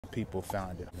people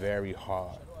found it very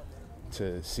hard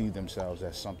to see themselves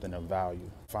as something of value.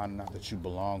 Finding out that you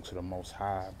belong to the Most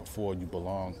High before you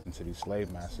belong to these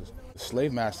slave masters. The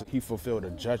slave master, he fulfilled a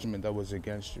judgment that was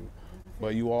against you,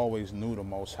 but you always knew the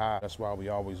Most High. That's why we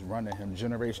always run to him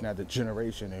generation after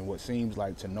generation, and what seems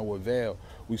like to no avail,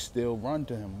 we still run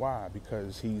to him. Why?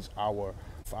 Because he's our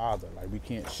Father. Like, we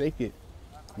can't shake it.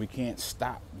 We can't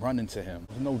stop running to him.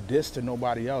 There's no diss to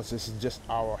nobody else. This is just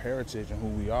our heritage and who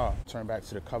we are. Turn back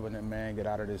to the covenant, man. Get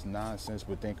out of this nonsense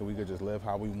with thinking we could just live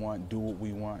how we want, do what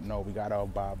we want. No, we got to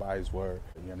abide by his word.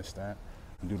 You understand?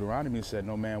 Deuteronomy said,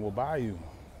 no man will buy you.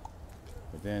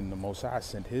 But then the Most High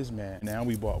sent his man. Now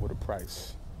we bought with a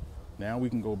price. Now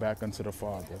we can go back unto the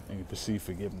Father and receive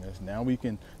forgiveness. Now we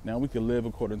can live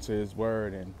according to his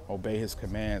word and obey his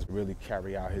commands, really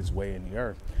carry out his way in the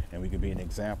earth. And we can be an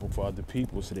example for other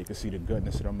people so they can see the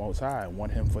goodness of the Most High and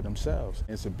want him for themselves.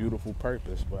 It's a beautiful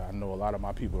purpose, but I know a lot of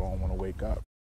my people don't want to wake up.